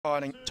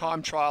time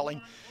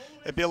trialling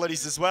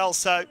abilities as well.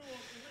 So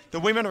the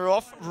women are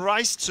off.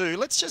 Race 2.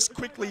 Let's just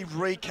quickly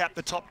recap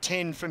the top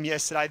 10 from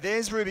yesterday.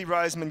 There's Ruby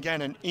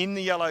Rosemon-Gannon in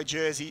the yellow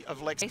jersey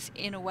of Lexus.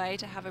 In a way,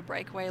 to have a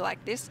breakaway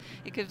like this,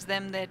 it gives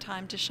them their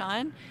time to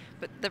shine,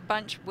 but the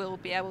bunch will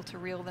be able to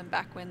reel them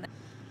back when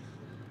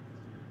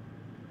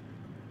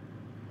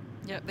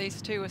Yep,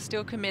 these two are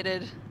still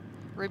committed.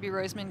 Ruby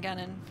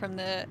Rosemon-Gannon from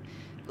the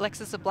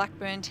Lexus of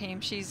Blackburn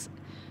team. She's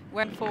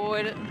went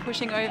forward and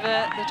pushing over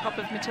the top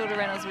of Matilda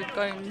Raynolds. We're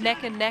going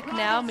neck and neck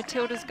now.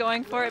 Matilda's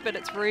going for it, but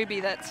it's Ruby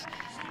that's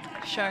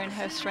shown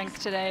her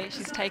strength today.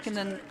 She's taken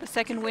the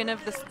second win of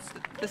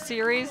the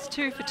series,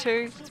 2 for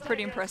 2. It's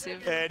pretty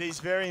impressive. Yeah, it is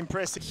very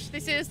impressive.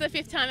 This is the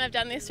 5th time I've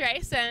done this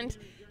race, and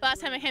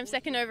last time I came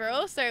 2nd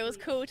overall, so it was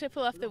cool to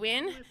pull off the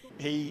win.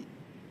 He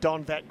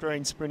donned that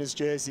green sprinter's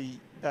jersey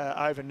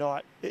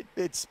overnight.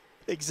 It's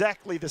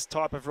exactly this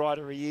type of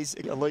rider he is.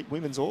 Elite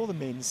women's or the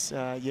men's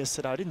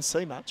yesterday. I didn't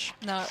see much.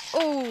 No.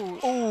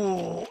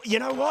 Oh, you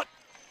know what?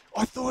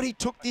 I thought he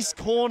took this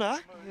corner.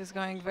 He was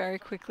going very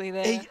quickly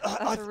there.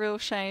 That's a real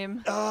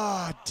shame.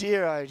 Oh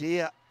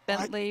dear.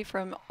 Bentley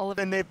from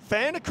Oliver. And they've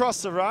fanned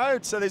across the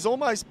road, so there's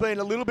almost been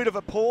a little bit of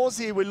a pause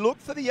here. We look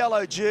for the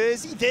yellow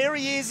jersey. There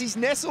he is. He's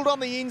nestled on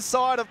the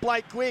inside of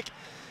Blake Quick.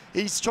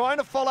 He's trying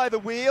to follow the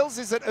wheels,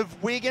 is it,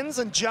 of Wiggins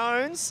and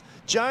Jones.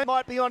 Jones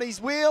might be on his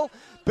wheel,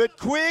 but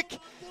Quick,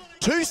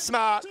 too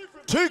smart,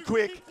 too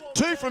quick,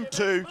 2 from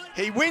 2.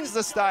 He wins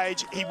the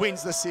stage, he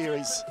wins the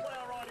series.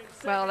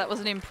 Well, that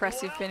was an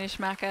impressive finish,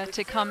 Macca,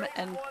 to come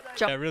and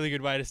jump. A really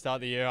good way to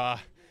start the year.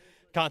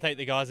 Can't thank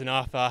the guys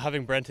enough.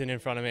 Having Brenton in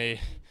front of me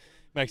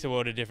makes a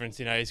world of difference.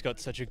 You know, he's got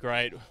such a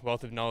great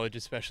wealth of knowledge,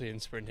 especially in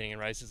sprinting and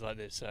races like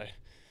this, so it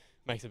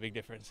makes a big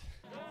difference.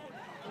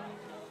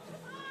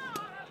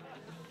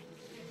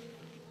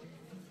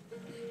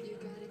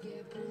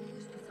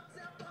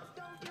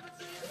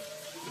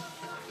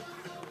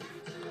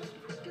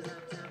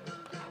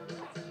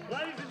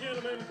 Ladies and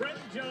gentlemen,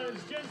 Brenton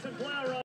Jones, Jensen Flower.